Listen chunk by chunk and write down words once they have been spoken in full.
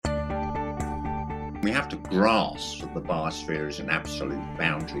We have to grasp that the biosphere is an absolute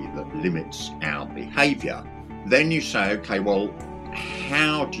boundary that limits our behaviour. Then you say, okay, well,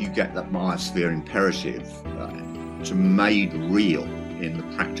 how do you get that biosphere imperative to made real in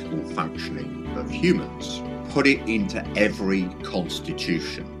the practical functioning of humans? Put it into every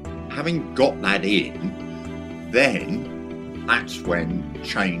constitution. Having got that in, then that's when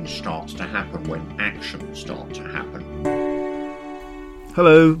change starts to happen, when actions start to happen.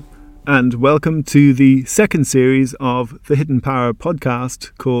 Hello, and welcome to the second series of the Hidden Power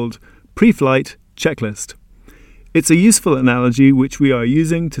podcast called Pre-Flight Checklist. It's a useful analogy which we are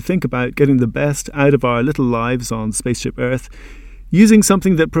using to think about getting the best out of our little lives on Spaceship Earth, using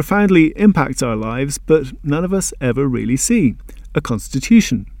something that profoundly impacts our lives but none of us ever really see, a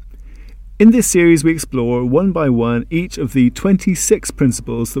constitution. In this series we explore one by one each of the 26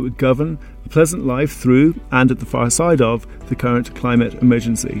 principles that would govern a pleasant life through and at the far side of the current climate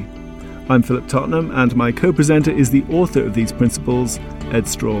emergency. I'm Philip Tottenham, and my co-presenter is the author of these principles, Ed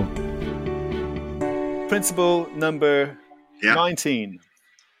Straw. Principle number 19.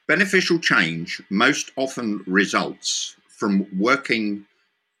 Beneficial change most often results from working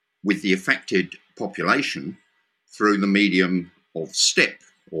with the affected population through the medium of STIP,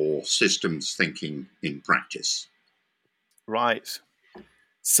 or systems thinking in practice. Right.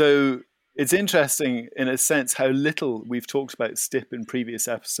 So it's interesting in a sense how little we've talked about STIP in previous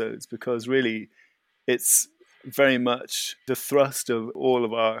episodes, because really it's very much the thrust of all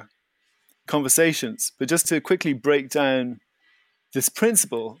of our conversations. But just to quickly break down this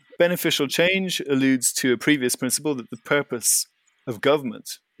principle, beneficial change alludes to a previous principle that the purpose of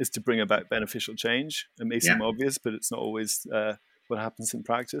government is to bring about beneficial change. It may seem obvious, but it's not always what happens in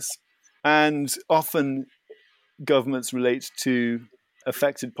practice. And often governments relate to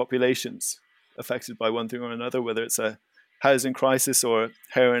affected populations, affected by one thing or another, whether it's a housing crisis or a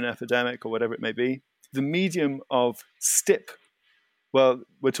heroin epidemic or whatever it may be. The medium of STIP, well,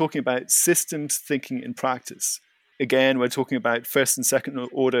 we're talking about systems thinking in practice. Again, we're talking about first and second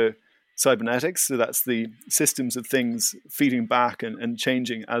order cybernetics, so that's the systems of things feeding back and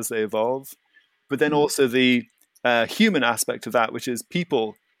changing as they evolve. But then also the human aspect of that, which is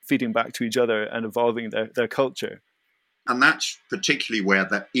people feeding back to each other and evolving their culture. And that's particularly where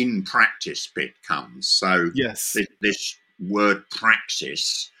the in practice bit comes. So this word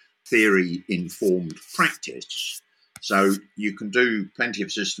praxis, theory informed practice. So you can do plenty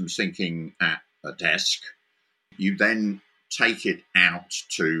of systems thinking at a desk. You then take it out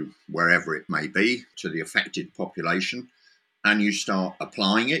to wherever it may be, to the affected population, and you start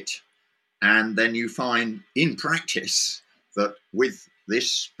applying it. And then you find in practice that with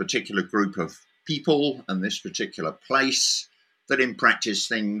this particular group of people and this particular place, that in practice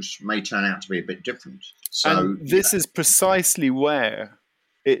things may turn out to be a bit different. So this is precisely where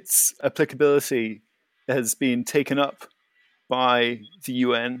its applicability has been taken up by the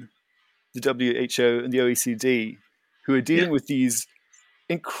UN, the WHO, and the OECD, who are dealing with these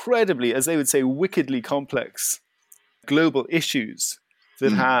incredibly, as they would say, wickedly complex global issues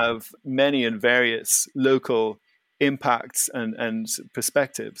that have many and various local impacts and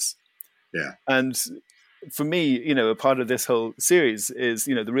perspectives. Yeah. And for me, a part of this whole series is,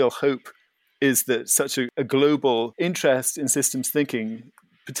 the real hope is that such a global interest in systems thinking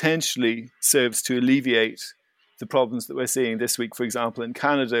potentially serves to alleviate the problems that we're seeing this week, for example, in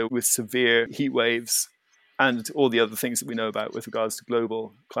Canada with severe heat waves and all the other things that we know about with regards to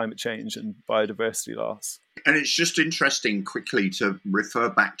global climate change and biodiversity loss. And it's just interesting quickly to refer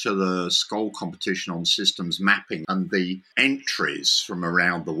back to the Skoll competition on systems mapping and the entries from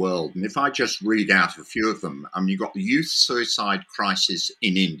around the world. And if I just read out a few of them, you've got the youth suicide crisis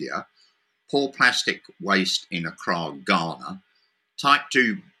in India, poor plastic waste in Accra, Ghana, type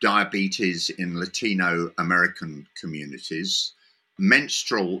 2 diabetes in Latino American communities,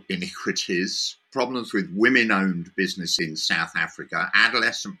 menstrual iniquities, problems with women-owned business in South Africa,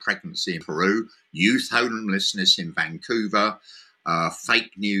 adolescent pregnancy in Peru, youth homelessness in Vancouver,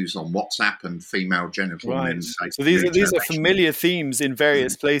 fake news on WhatsApp and female genital mutilation. So these are familiar themes in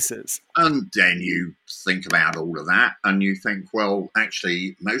various places. And then you think about all of that and you think, well,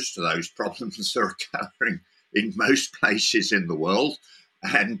 actually, most of those problems are occurring in most places in the world.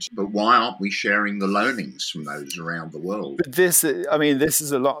 But why aren't we sharing the learnings from those around the world? But this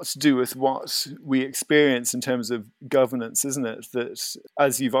is a lot to do with what we experience in terms of governance, isn't it? That,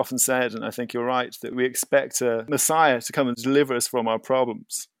 as you've often said, and I think you're right, that we expect a messiah to come and deliver us from our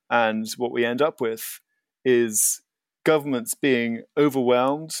problems. And what we end up with is governments being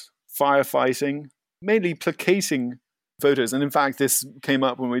overwhelmed, firefighting, mainly placating voters. And in fact, this came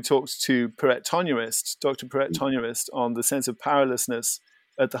up when we talked to Dr. Perrette Tonjerist, on the sense of powerlessness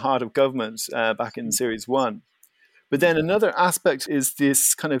at the heart of government back in Series 1. But then another aspect is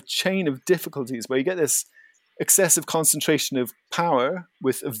this kind of chain of difficulties where you get this excessive concentration of power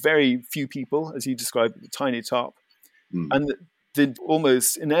with a very few people, as you described at the tiny top, and the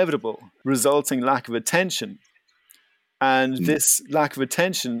almost inevitable resulting lack of attention. And this lack of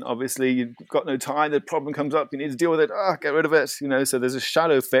attention, obviously, you've got no time, the problem comes up, you need to deal with it, get rid of it, so there's a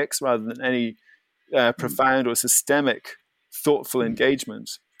shadow fix rather than any profound or systemic thoughtful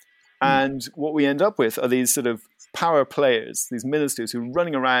engagement. And what we end up with are these sort of power players, these ministers who are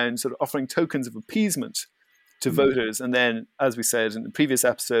running around sort of offering tokens of appeasement to voters. And then, as we said in the previous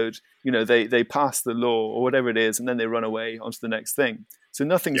episode, they pass the law or whatever it is, and then they run away onto the next thing. So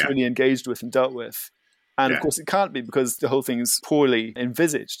nothing's really engaged with and dealt with. And of course it can't be because the whole thing's poorly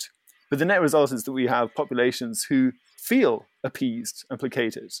envisaged. But the net result is that we have populations who feel appeased and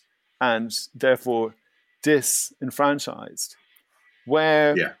placated and therefore disenfranchised,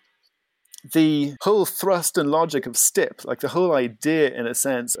 where the whole thrust and logic of STIP, like the whole idea in a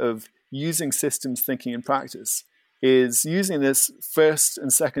sense of using systems thinking in practice, is using this first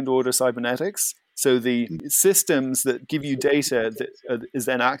and second order cybernetics. So the systems that give you data that is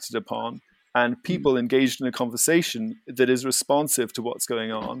then acted upon and people engaged in a conversation that is responsive to what's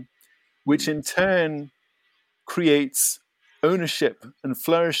going on, which in turn creates ownership and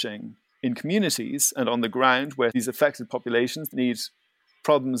flourishing in communities and on the ground where these affected populations need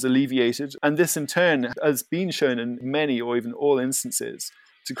problems alleviated. And this in turn has been shown in many or even all instances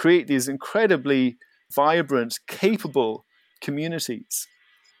to create these incredibly vibrant, capable communities,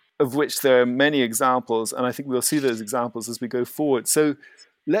 of which there are many examples. And I think we'll see those examples as we go forward. So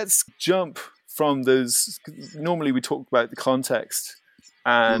let's jump from those. Normally we talk about the context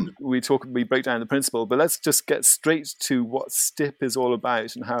and we break down the principle, but let's just get straight to what STIP is all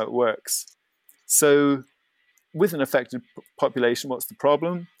about and how it works. So with an affected population, what's the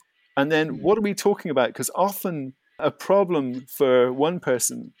problem? And then what are we talking about? Because often a problem for one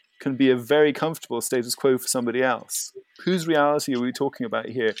person can be a very comfortable status quo for somebody else. Whose reality are we talking about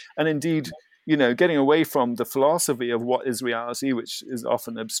here? And indeed, getting away from the philosophy of what is reality, which is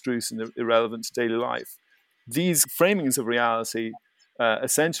often abstruse and irrelevant to daily life. These framings of reality are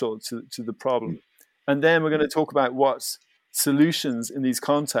essential to the problem. And then we're going to talk about what solutions in these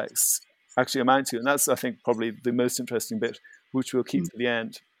contexts actually amount to. And that's, I think, probably the most interesting bit, which we'll keep to the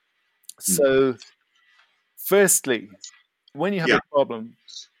end. So, firstly, when you have a problem,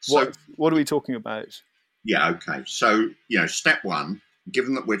 what are we talking about? Yeah, okay. So, step one,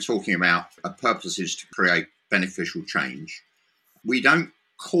 given that we're talking about a purpose is to create beneficial change, we don't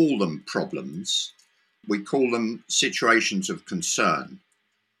call them problems. We call them situations of concern.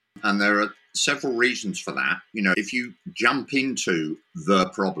 And there are several reasons for that. If you jump into the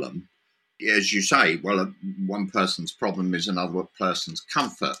problem, as you say, one person's problem is another person's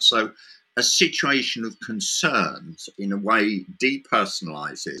comfort. So a situation of concern, in a way,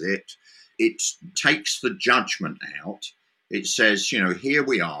 depersonalizes it. It takes the judgment out. It says, here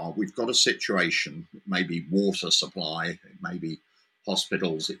we are, we've got a situation, it may be water supply, it may be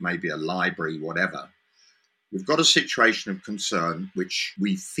hospitals, it may be a library, whatever. We've got a situation of concern which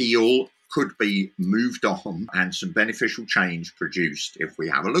we feel could be moved on and some beneficial change produced if we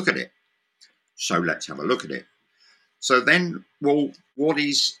have a look at it. So let's have a look at it. So then, what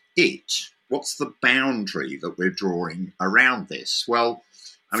is it? What's the boundary that we're drawing around this? Well,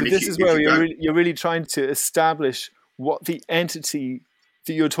 this is where you're really trying to establish what the entity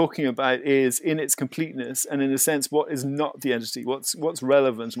that you're talking about is in its completeness, and in a sense, what is not the entity, what's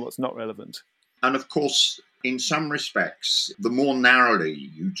relevant and what's not relevant. And of course, in some respects, the more narrowly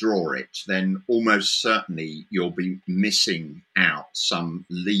you draw it, then almost certainly you'll be missing out some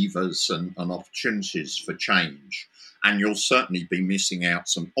levers and opportunities for change. And you'll certainly be missing out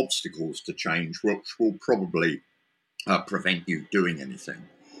some obstacles to change, which will probably prevent you doing anything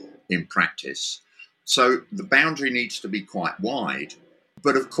in practice. So the boundary needs to be quite wide.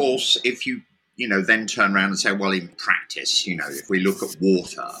 But of course, if you then turn around and say, well, in practice, if we look at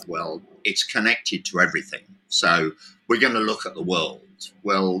water, well, it's connected to everything. So we're going to look at the world.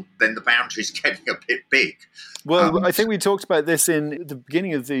 Well, then the boundary's getting a bit big. Well, I think we talked about this in the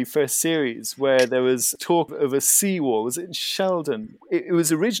beginning of the first series, where there was talk of a seawall. Was it in Sheldon? It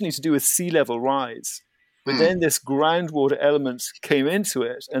was originally to do with sea level rise. But then this groundwater element came into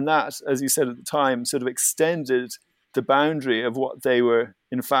it. And that, as you said at the time, sort of extended the boundary of what they were,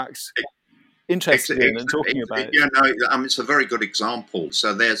 in fact, interested in and talking about. It's a very good example.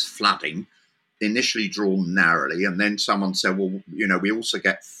 So there's flooding, initially drawn narrowly, and then someone said, well, we also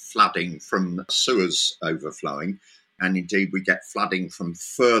get flooding from sewers overflowing, and indeed we get flooding from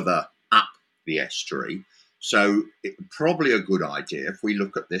further up the estuary. So probably a good idea if we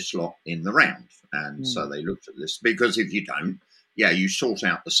look at this lot in the round. And so they looked at this, because if you don't, you sort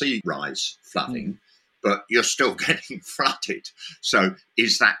out the sea rise flooding, but you're still getting flooded. So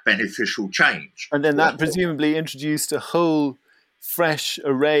is that beneficial change? And then that presumably introduced a whole fresh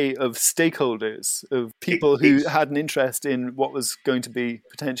array of stakeholders, of people who had an interest in what was going to be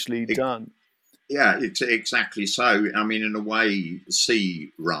potentially done. Yeah, it's exactly so. I mean, in a way,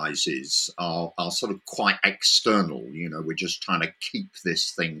 sea rises are sort of quite external. We're just trying to keep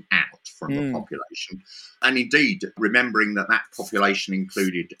this thing out from the population. And indeed, remembering that population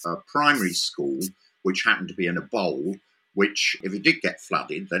included a primary school, which happened to be in a bowl, which if it did get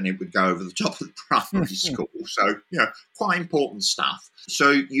flooded, then it would go over the top of the primary school. So, quite important stuff.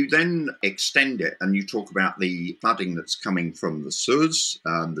 So you then extend it and you talk about the flooding that's coming from the sewers,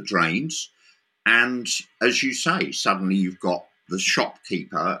 the drains. And as you say, suddenly you've got the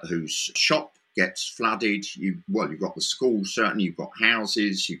shopkeeper whose shop gets flooded. You've got the school, certainly. You've got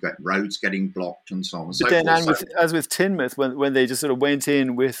houses, you've got roads getting blocked and so on and so forth. But then, as with Teignmouth, when they just sort of went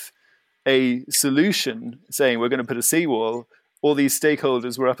in with a solution saying we're going to put a seawall, all these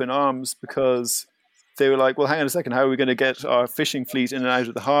stakeholders were up in arms because they were like, well, hang on a second, how are we going to get our fishing fleet in and out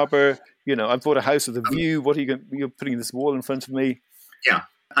of the harbour? I've bought a house with a view. What are you're putting this wall in front of me? Yeah.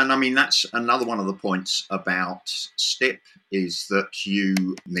 And I mean, that's another one of the points about STIP, is that you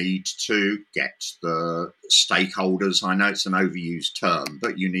need to get the stakeholders. I know it's an overused term,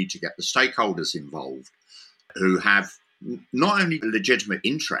 but you need to get the stakeholders involved who have not only legitimate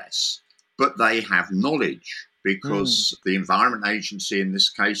interests, but they have knowledge, because the Environment Agency in this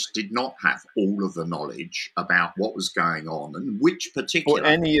case did not have all of the knowledge about what was going on and which particular... Or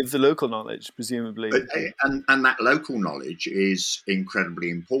any of the local knowledge, presumably. And that local knowledge is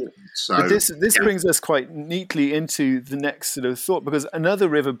incredibly important. So but this brings us quite neatly into the next sort of thought, because another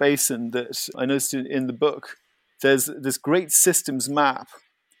river basin that I noticed in the book, there's this great systems map,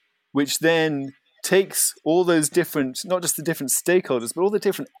 which then takes all those different, not just the different stakeholders, but all the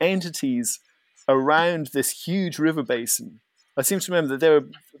different entities around this huge river basin. I seem to remember that there are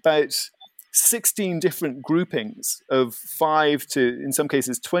about 16 different groupings of 5 to, in some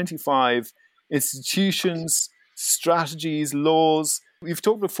cases, 25 institutions, strategies, laws. We've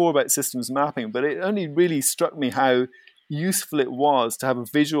talked before about systems mapping, but it only really struck me how useful it was to have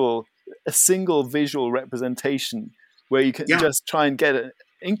a single visual representation where you can just try and get an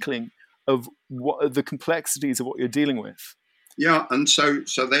inkling of what the complexities of what you're dealing with. Yeah, and so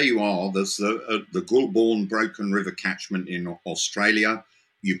there you are. There's the Goulburn Broken River catchment in Australia.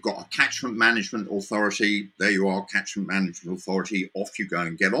 You've got a catchment management authority. There you are, catchment management authority. Off you go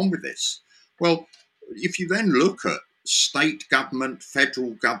and get on with this. Well, if you then look at state government,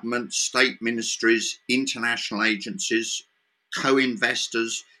 federal government, state ministries, international agencies,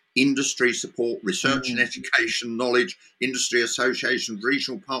 co-investors, industry support, research and education, knowledge, industry associations,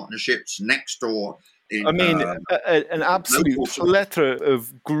 regional partnerships, Nextdoor. An absolute plethora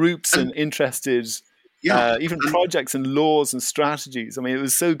of groups and interested, even projects and laws and strategies. I mean, it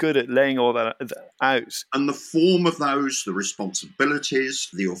was so good at laying all that out. And the form of those, the responsibilities,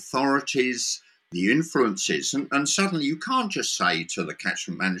 the authorities, the influences, and suddenly you can't just say to the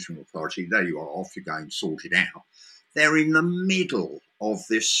Catchment Management Authority, there you are, off you go and sort it out. They're in the middle of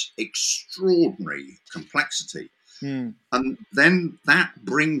this extraordinary complexity. And then that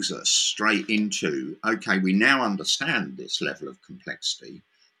brings us straight into, okay, we now understand this level of complexity.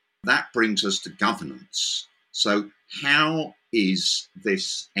 That brings us to governance. So how is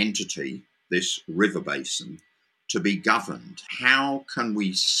this entity, this river basin, to be governed? How can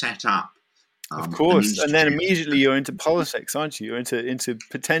we set up? Of course, and then immediately you're into politics, aren't you? You're into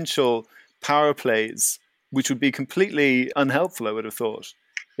potential power plays, which would be completely unhelpful, I would have thought.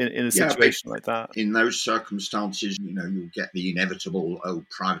 In a situation like that. In those circumstances, you'll get the inevitable,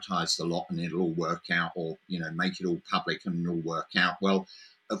 privatise the lot and it'll all work out, or, make it all public and it'll work out. Well,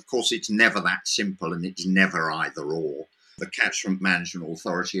 of course, it's never that simple, and it's never either or. The Catchment Management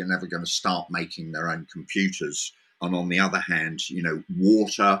Authority are never going to start making their own computers. And on the other hand,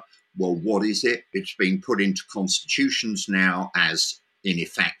 water, well, what is it? It's been put into constitutions now as, in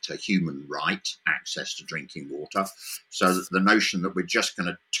effect, a human right, access to drinking water. So that the notion that we're just going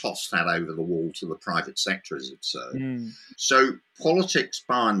to toss that over the wall to the private sector is absurd. So politics,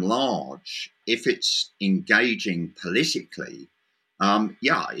 by and large, if it's engaging politically,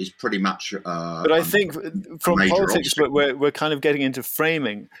 is pretty much... but I think from politics, but we're kind of getting into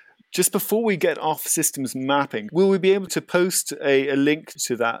framing. Just before we get off systems mapping, will we be able to post a link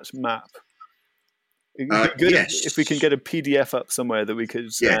to that map? Yes. If we can get a PDF up somewhere that we could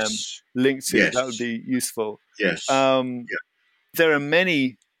link to, that would be useful. Yes. There are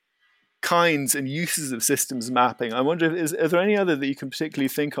many kinds and uses of systems mapping. I wonder, are there any other that you can particularly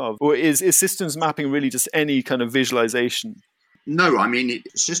think of? Or is systems mapping really just any kind of visualization? No, I mean,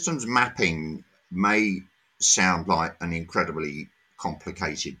 systems mapping may sound like an incredibly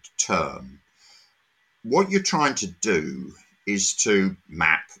complicated term. What you're trying to do is to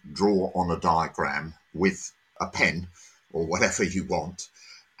draw on a diagram with a pen or whatever you want,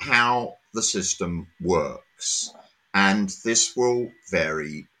 how the system works. And this will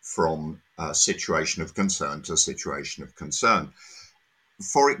vary from a situation of concern to a situation of concern.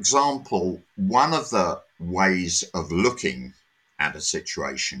 For example, one of the ways of looking at a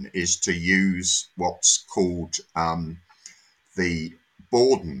situation is to use what's called the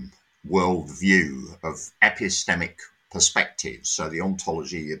Borden worldview of epistemic perspectives. So the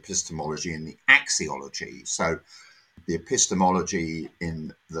ontology, the epistemology, and the axiology. So the epistemology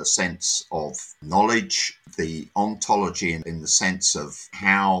in the sense of knowledge, the ontology in the sense of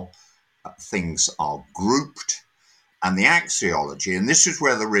how things are grouped, and the axiology, and this is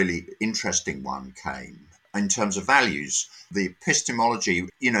where the really interesting one came, in terms of values, the epistemology,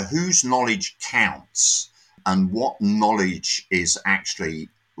 whose knowledge counts and what knowledge is actually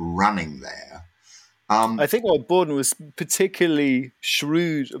running there. I think what Borden was particularly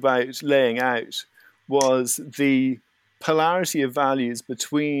shrewd about laying out was the polarity of values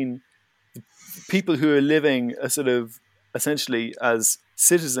between people who are living a sort of essentially as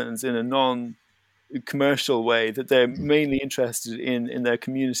citizens in a non-commercial way, that they're mainly interested in their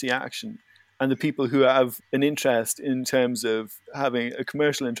community action, and the people who have an interest in terms of having a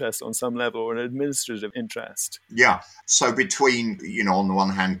commercial interest on some level or an administrative interest. Yeah. So between, on the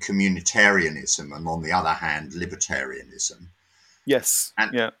one hand, communitarianism and on the other hand, libertarianism. Yes.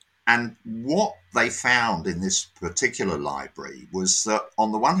 And what they found in this particular library was that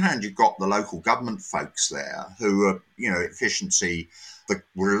on the one hand, you've got the local government folks there who are, efficiency, the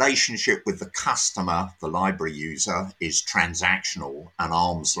relationship with the customer, the library user, is transactional and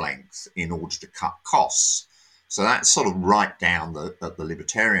arm's length in order to cut costs. So that's sort of right down at the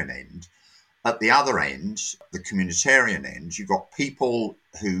libertarian end. At the other end, the communitarian end, you've got people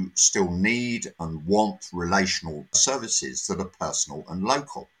who still need and want relational services that are personal and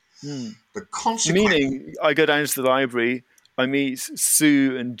local. The consequence... Meaning, I go down to the library, I meet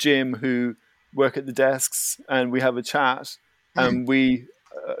Sue and Jim who work at the desks, and we have a chat, and we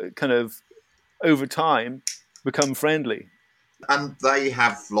kind of, over time, become friendly. And they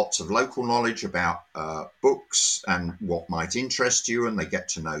have lots of local knowledge about books and what might interest you, and they get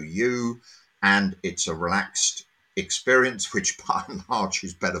to know you, and it's a relaxed experience, which by and large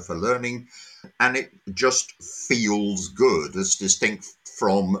is better for learning, and it just feels good, as distinct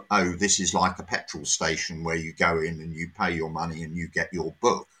from, this is like a petrol station where you go in and you pay your money and you get your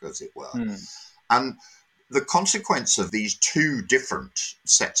book, as it were. And the consequence of these two different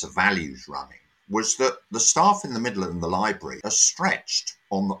sets of values running was that the staff in the middle in the library are stretched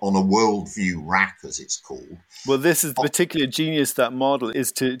on a worldview rack, as it's called. Well, this is the particular genius, that model,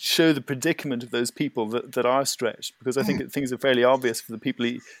 is to show the predicament of those people that are stretched, because I think things are fairly obvious for the people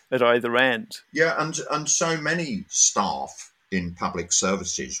at either end. Yeah, and so many staff in public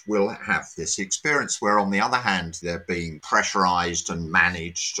services will have this experience where, on the other hand, they're being pressurized and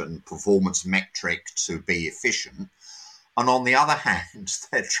managed and performance metric to be efficient. And on the other hand,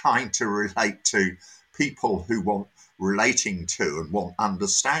 they're trying to relate to people who want relating to and want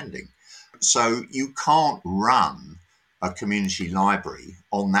understanding. So you can't run a community library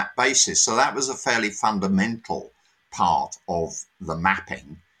on that basis. So that was a fairly fundamental part of the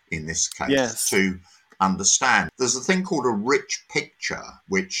mapping in this case, to understand. There's a thing called a rich picture,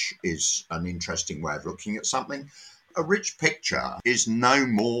 which is an interesting way of looking at something. A rich picture is no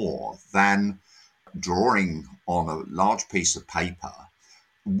more than drawing on a large piece of paper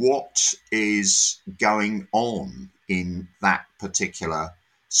what is going on in that particular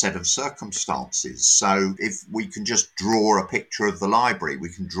set of circumstances. So if we can just draw a picture of the library, we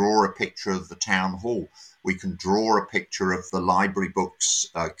can draw a picture of the town hall, we can draw a picture of the library books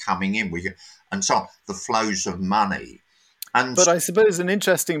coming in, and so on, the flows of money. But I suppose an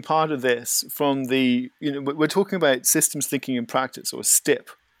interesting part of this, from we're talking about systems thinking in practice, or STIP,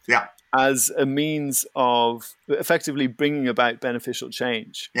 as a means of effectively bringing about beneficial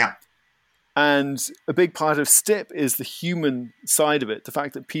change. Yeah. And a big part of STIP is the human side of it, the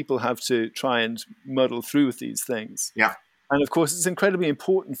fact that people have to try and muddle through with these things. Yeah. And of course, it's incredibly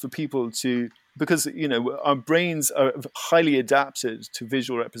important for people because our brains are highly adapted to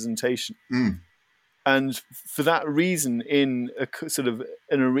visual representation. And for that reason, in a sort of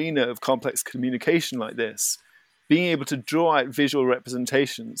an arena of complex communication like this, being able to draw out visual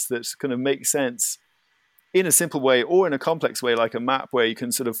representations that kind of make sense in a simple way or in a complex way, like a map where you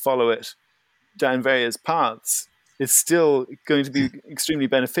can sort of follow it down various paths, is still going to be extremely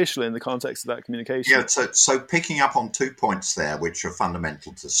beneficial in the context of that communication. Yeah, so picking up on 2 points there, which are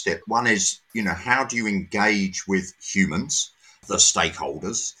fundamental to STIP. One is, how do you engage with humans, the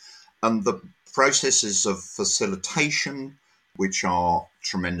stakeholders, and the processes of facilitation, which are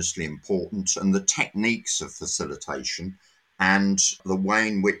tremendously important, and the techniques of facilitation, and the way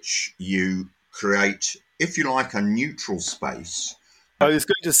in which you create, if you like, a neutral space. I was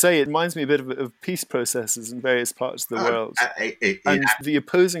going to say, it reminds me a bit of peace processes in various parts of the world. And the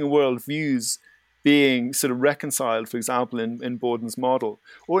opposing world views being sort of reconciled, for example, in Borden's model.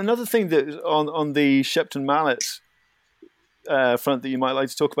 Or another thing that on the Shepton Mallet front that you might like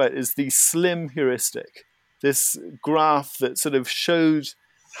to talk about is the SLIM heuristic, this graph that sort of showed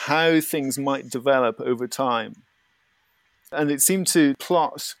how things might develop over time. And it seemed to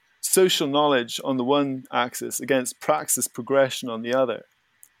plot social knowledge on the one axis against praxis progression on the other.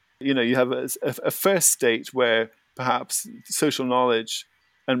 You have a first state where perhaps social knowledge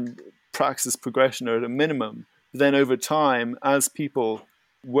and praxis progression are at a minimum. Then over time, as people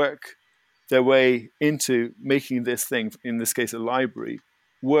work their way into making this thing, in this case a library,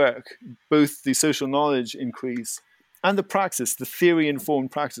 work, both the social knowledge increase and the praxis, the theory-informed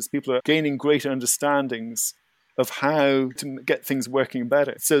practice. People are gaining greater understandings of how to get things working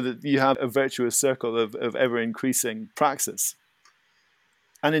better, so that you have a virtuous circle of ever-increasing praxis.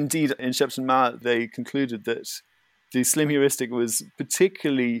 And indeed, in Shepton Mallet, they concluded that the SLIM heuristic was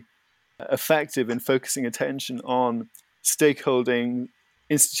particularly effective in focusing attention on stakeholding,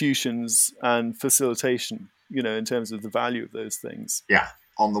 institutions, and facilitation, in terms of the value of those things. Yeah.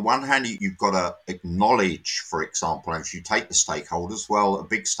 On the one hand, you've got to acknowledge, for example, if you take the stakeholders, well, a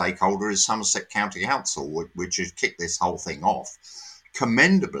big stakeholder is Somerset County Council, which has kicked this whole thing off.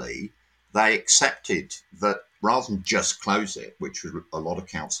 Commendably, they accepted that rather than just close it, which a lot of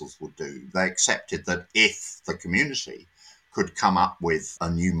councils would do, they accepted that if the community could come up with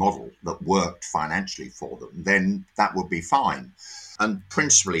a new model that worked financially for them, then that would be fine. And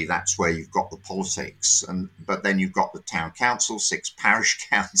principally, that's where you've got the politics. But then you've got the town council, 6 parish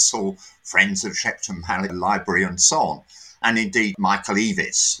council, Friends of Shepton Mallet Library, and so on. And indeed, Michael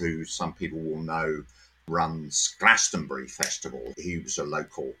Eavis, who some people will know runs Glastonbury Festival. He was a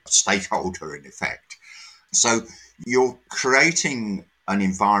local stakeholder, in effect. So you're creating an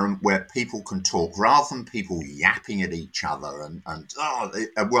environment where people can talk rather than people yapping at each other.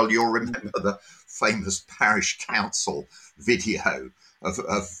 Well, you'll remember the famous parish council video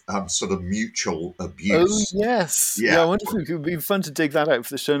of sort of mutual abuse. Oh, yes. Yeah, I wonder if it would be fun to dig that out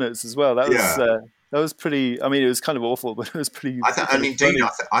for the show notes as well. That was pretty, I mean, it was kind of awful, but it was pretty indeed,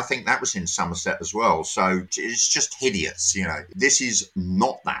 I think that was in Somerset as well. So it's just hideous, This is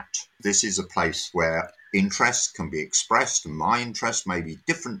not that. This is a place where interest can be expressed, and my interest may be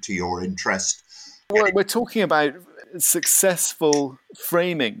different to your interest. Well, we're talking about successful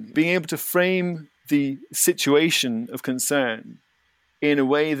framing, being able to frame the situation of concern in a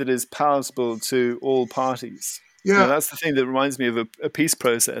way that is palatable to all parties. Yeah. That's the thing that reminds me of a peace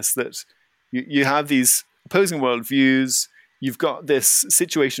process, that you have these opposing worldviews, you've got this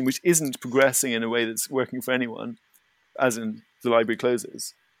situation which isn't progressing in a way that's working for anyone, as in the library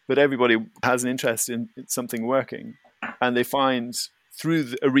closes, but everybody has an interest in something working, and they find,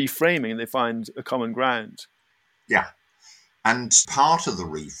 through a reframing, they find a common ground. Yeah. And part of the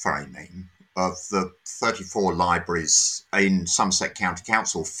reframing of the 34 libraries in Somerset County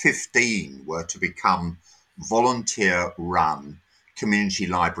Council, 15 were to become volunteer-run community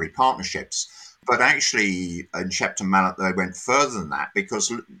library partnerships. But actually, in Shepton Mallet, they went further than that,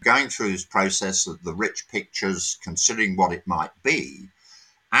 because going through this process of the rich pictures, considering what it might be,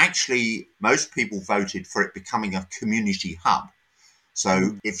 actually, most people voted for it becoming a community hub.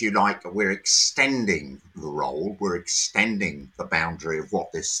 So, if you like, we're extending the role, we're extending the boundary of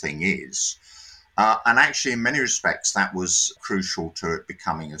what this thing is. And actually, in many respects, that was crucial to it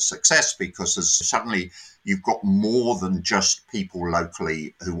becoming a success, because suddenly you've got more than just people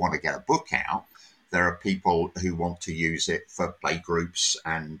locally who want to get a book out. There are people who want to use it for play groups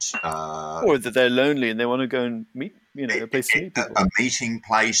and... or that they're lonely and they want to go and meet, a place to meet people. A meeting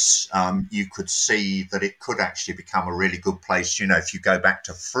place. You could see that it could actually become a really good place. If you go back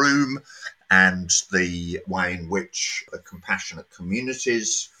to Frome and the way in which the compassionate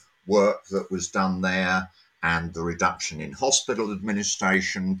communities work that was done there, and the reduction in hospital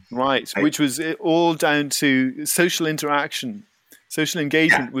administration. Right, which was all down to social interaction. Social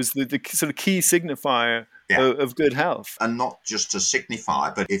engagement was the sort of key signifier of good health. And not just a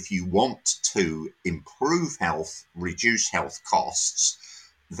signifier, but if you want to improve health, reduce health costs,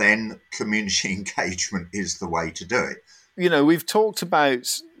 then community engagement is the way to do it. You know, we've talked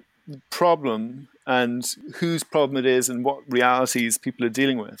about the problem and whose problem it is and what realities people are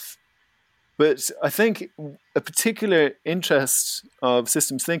dealing with. But I think a particular interest of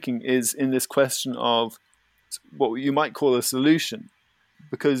systems thinking is in this question of what you might call a solution,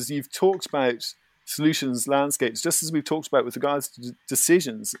 because you've talked about solutions landscapes, just as we've talked about with regards to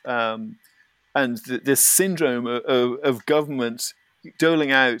decisions, and this syndrome of government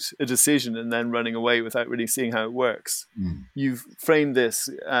doling out a decision and then running away without really seeing how it works. You've framed this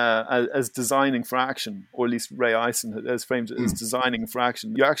as designing for action, or at least Ray Eisen has framed it as designing for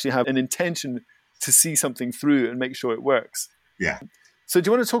action. You actually have an intention to see something through and make sure it works. Yeah. So do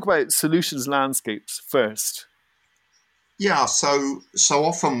you want to talk about solutions landscapes first? Yeah, so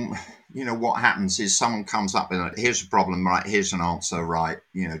often, what happens is someone comes up with, here's a problem, right, here's an answer, right,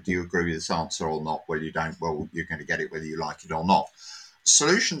 do you agree with this answer or not? Well, you don't, well, you're going to get it whether you like it or not.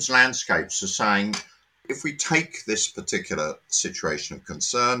 Solutions landscapes are saying, if we take this particular situation of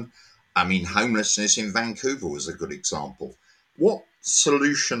concern, homelessness in Vancouver was a good example. What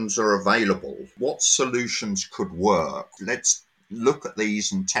solutions are available? What solutions could work? Let's look at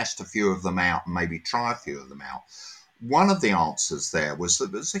these and test a few of them out and maybe try a few of them out. One of the answers there was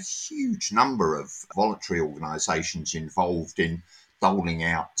that there's a huge number of voluntary organisations involved in doling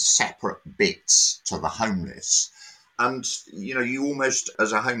out separate bits to the homeless. And, you almost,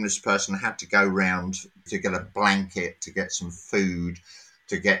 as a homeless person, had to go round to get a blanket, to get some food,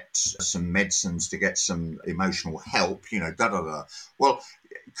 to get some medicines, to get some emotional help, Well,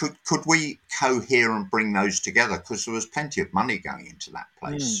 could we cohere and bring those together? Because there was plenty of money going into that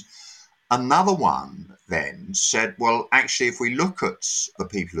place. Another one then said, well, actually, if we look at the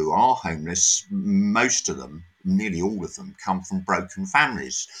people who are homeless, most of them, nearly all of them, come from broken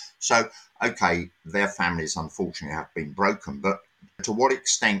families. So, okay, their families unfortunately have been broken, but to what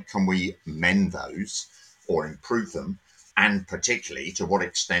extent can we mend those or improve them? And particularly, to what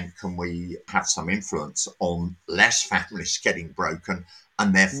extent can we have some influence on less families getting broken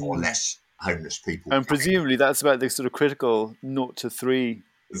and therefore less homeless people? And presumably that's about the sort of critical 0 to 3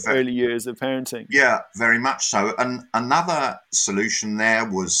 early years of parenting. Yeah, very much so. And another solution there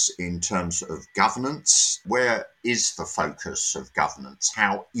was in terms of governance. Where is the focus of governance?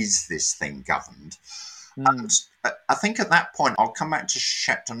 How is this thing governed? And I think at that point, I'll come back to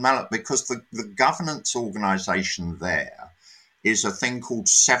Shepton Mallet, because the governance organisation there is a thing called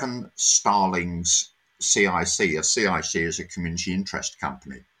Seven Starlings CIC. A CIC is a community interest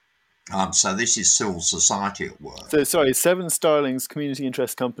company. So this is civil society at work. So, sorry, Seven Starlings Community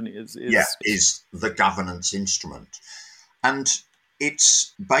Interest Company is the governance instrument. And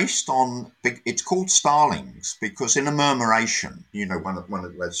it's based on, it's called Starlings because in a murmuration, one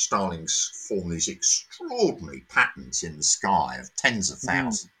of those starlings form these extraordinary patterns in the sky of tens of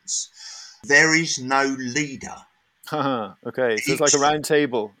thousands. There is no leader. Okay, so it's like a round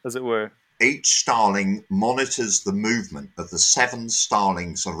table, as it were. Each starling monitors the movement of the seven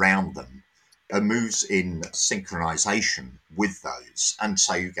starlings around them and moves in synchronization with those. And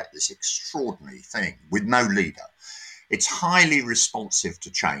so you get this extraordinary thing with no leader. It's highly responsive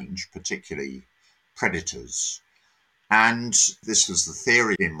to change, particularly predators. And this was the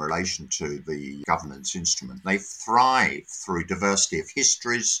theory in relation to the governance instrument. They thrive through diversity of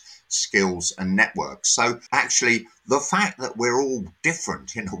histories, skills, and networks. So actually, the fact that we're all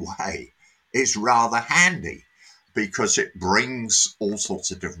different in a way is rather handy because it brings all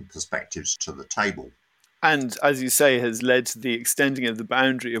sorts of different perspectives to the table. And as you say, has led to the extending of the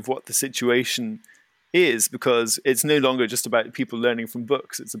boundary of what the situation is, because it's no longer just about people learning from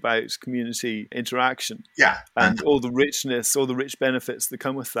books. It's about community interaction. Yeah. And all the richness, all the rich benefits that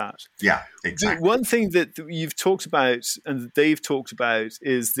come with that. Yeah, exactly. One thing that you've talked about and that they've talked about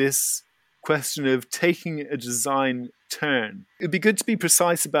is this question of taking a design turn. It'd be good to be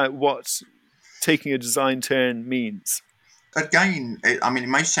precise about what taking a design turn means. Again, it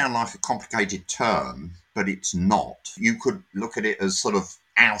may sound like a complicated term, but it's not. You could look at it as sort of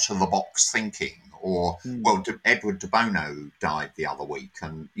out-of-the-box thinking. Or, Edward de Bono died the other week,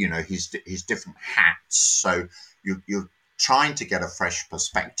 and, his different hats. So you're trying to get a fresh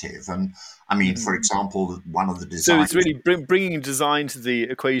perspective. And, for example, one of the designers... So it's really bringing design to the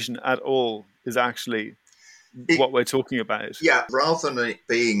equation at all is actually what we're talking about. Yeah, rather than it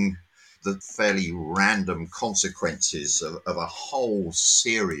being the fairly random consequences of a whole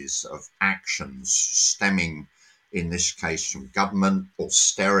series of actions stemming, in this case, from government,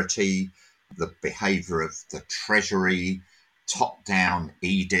 austerity, the behaviour of the Treasury, top-down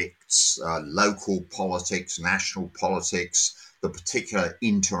edicts, local politics, national politics, the particular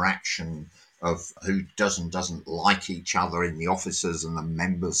interaction of who doesn't like each other in the officers and the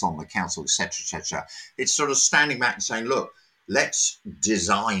members on the council, etc., etc. It's sort of standing back and saying, look, let's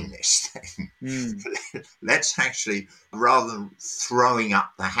design this thing. Mm. Let's actually, rather than throwing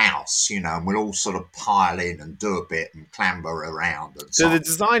up the house, and we'll all sort of pile in and do a bit and clamber around. And so the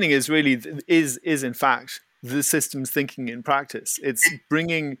designing is really is in fact the systems thinking in practice. It's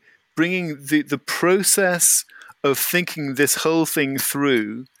bringing the process of thinking this whole thing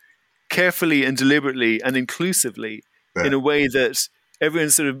through carefully and deliberately and inclusively in a way that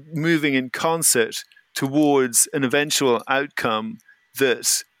everyone's sort of moving in concert towards an eventual outcome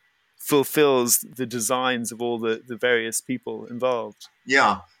that fulfills the designs of all the various people involved.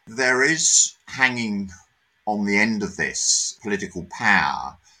 Yeah, there is hanging on the end of this political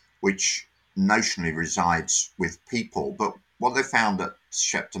power, which notionally resides with people. But what they found at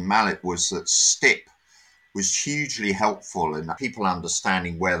Shepton Mallet was that STIP was hugely helpful in people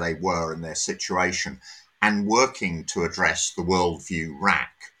understanding where they were in their situation and working to address the worldview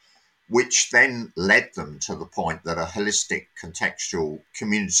rack, which then led them to the point that a holistic, contextual,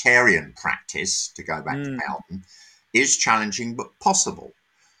 communitarian practice, to go back to Bowden, is challenging but possible.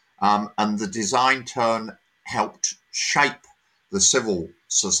 And the design turn helped shape the civil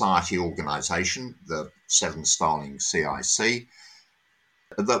society organisation, the Seven Starling CIC,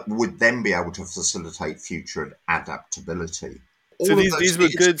 that would then be able to facilitate future adaptability. So these were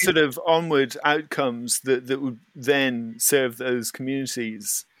good sort of onward outcomes that would then serve those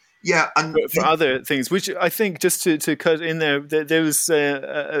communities. Yeah, and for other things, which I think, just to cut in there was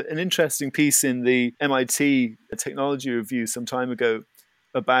an interesting piece in the MIT Technology Review some time ago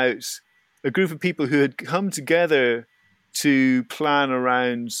about a group of people who had come together to plan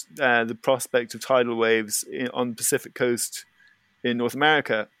around the prospect of tidal waves on the Pacific coast in North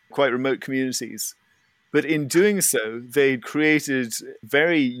America, quite remote communities. But in doing so, they created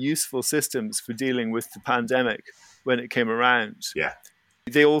very useful systems for dealing with the pandemic when it came around. Yeah.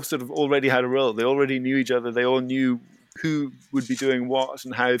 They all sort of already had a role. They already knew each other. They all knew who would be doing what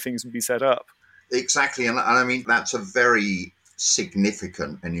and how things would be set up. Exactly. And I mean, that's a very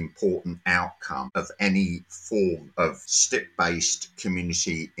significant and important outcome of any form of STIP-based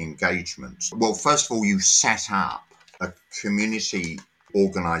community engagement. Well, first of all, you set up a community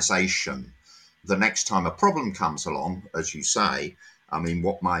organisation. The next time a problem comes along, as you say, I mean,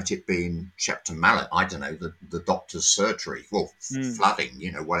 what might it be in Shepton Mallet? I don't know, the doctor's surgery, well, flooding,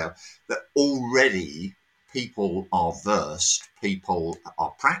 whatever. That already people are versed, people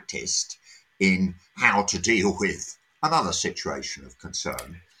are practiced in how to deal with another situation of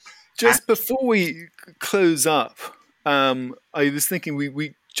concern. Just before we close up, I was thinking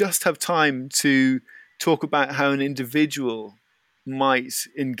we just have time to talk about how an individual might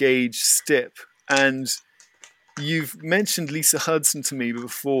engage STIP. And you've mentioned Lisa Hudson to me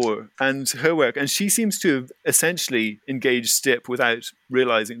before and her work, and she seems to have essentially engaged STIP without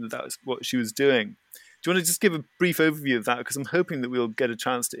realizing that was what she was doing. Do you want to just give a brief overview of that? Because I'm hoping that we'll get a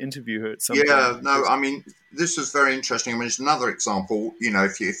chance to interview her at some point. Yeah, no, I mean, this is very interesting. I mean, it's another example,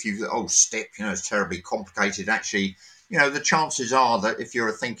 if you STIP, it's terribly complicated. Actually, the chances are that if you're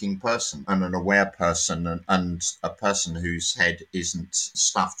a thinking person and an aware person and a person whose head isn't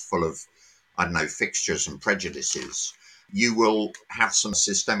stuffed full of, I don't know, fixtures and prejudices, you will have some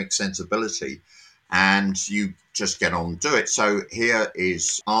systemic sensibility and you just get on and do it. So here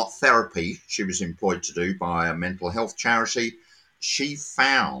is art therapy she was employed to do by a mental health charity. She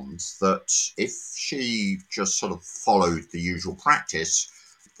found that if she just sort of followed the usual practice,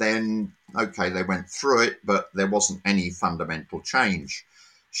 then, okay, they went through it, but there wasn't any fundamental change.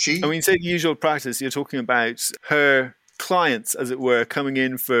 When you say usual practice, you're talking about her clients, as it were, coming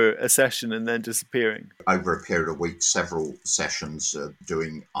in for a session and then disappearing. Over a period of weeks, several sessions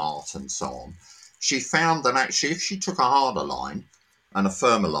doing art and so on. She found that actually if she took a harder line and a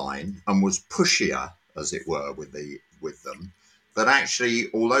firmer line and was pushier, as it were, with them, that actually,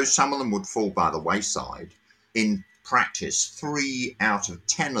 although some of them would fall by the wayside, in practice, 3 out of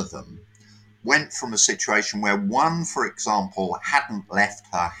 10 of them went from a situation where one, for example, hadn't left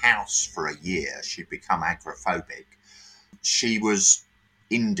her house for a year. She'd become agoraphobic. She was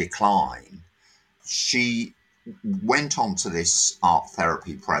in decline. She went on to this art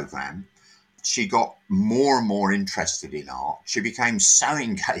therapy program. She got more and more interested in art. She became so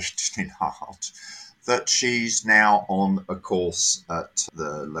engaged in art that she's now on a course at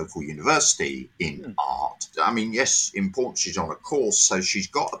the local university in art. I mean, yes, important she's on a course, so she's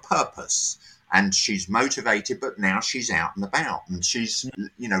got a purpose and she's motivated, but now she's out and about. And she's,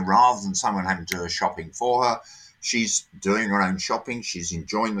 rather than someone having to do her shopping for her, she's doing her own shopping. She's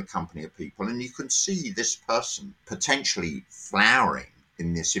enjoying the company of people. And you can see this person potentially flowering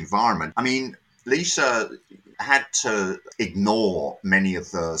in this environment. I mean, Lisa had to ignore many of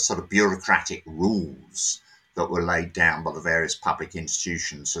the sort of bureaucratic rules that were laid down by the various public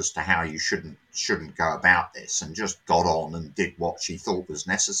institutions as to how you shouldn't go about this, and just got on and did what she thought was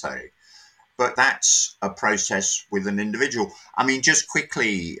necessary. But that's a process with an individual. I mean, just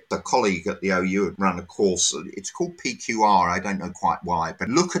quickly, a colleague at the OU had run a course. It's called PQR. I don't know quite why, but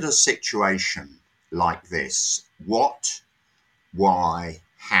look at a situation like this. What, why,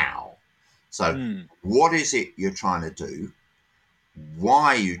 how? So what is it you're trying to do?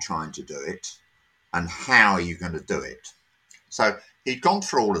 Why are you trying to do it? And how are you going to do it? So he'd gone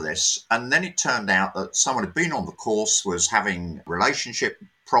through all of this, and then it turned out that someone who'd been on the course was having relationship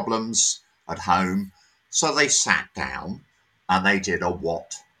problems at home. So they sat down and they did a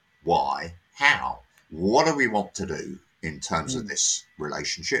what, why, how. What do we want to do in terms of this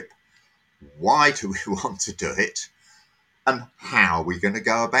relationship? Why do we want to do it? And how are we going to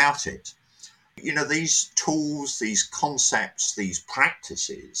go about it? You know, these tools, these concepts, these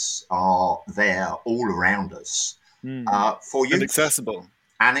practices are there all around us for you. And accessible.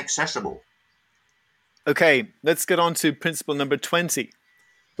 And accessible. Okay, let's get on to principle number 20.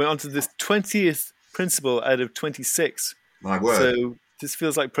 We're on to this 20th principle out of 26. My word. So this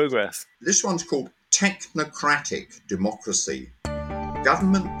feels like progress. This one's called technocratic democracy.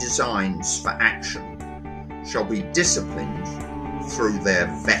 Government designs for action shall be disciplined through their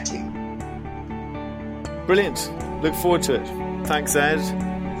vetting. Brilliant. Look forward to it. Thanks, Ed.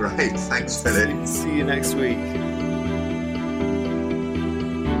 Great. Thanks, Philip. See you next week.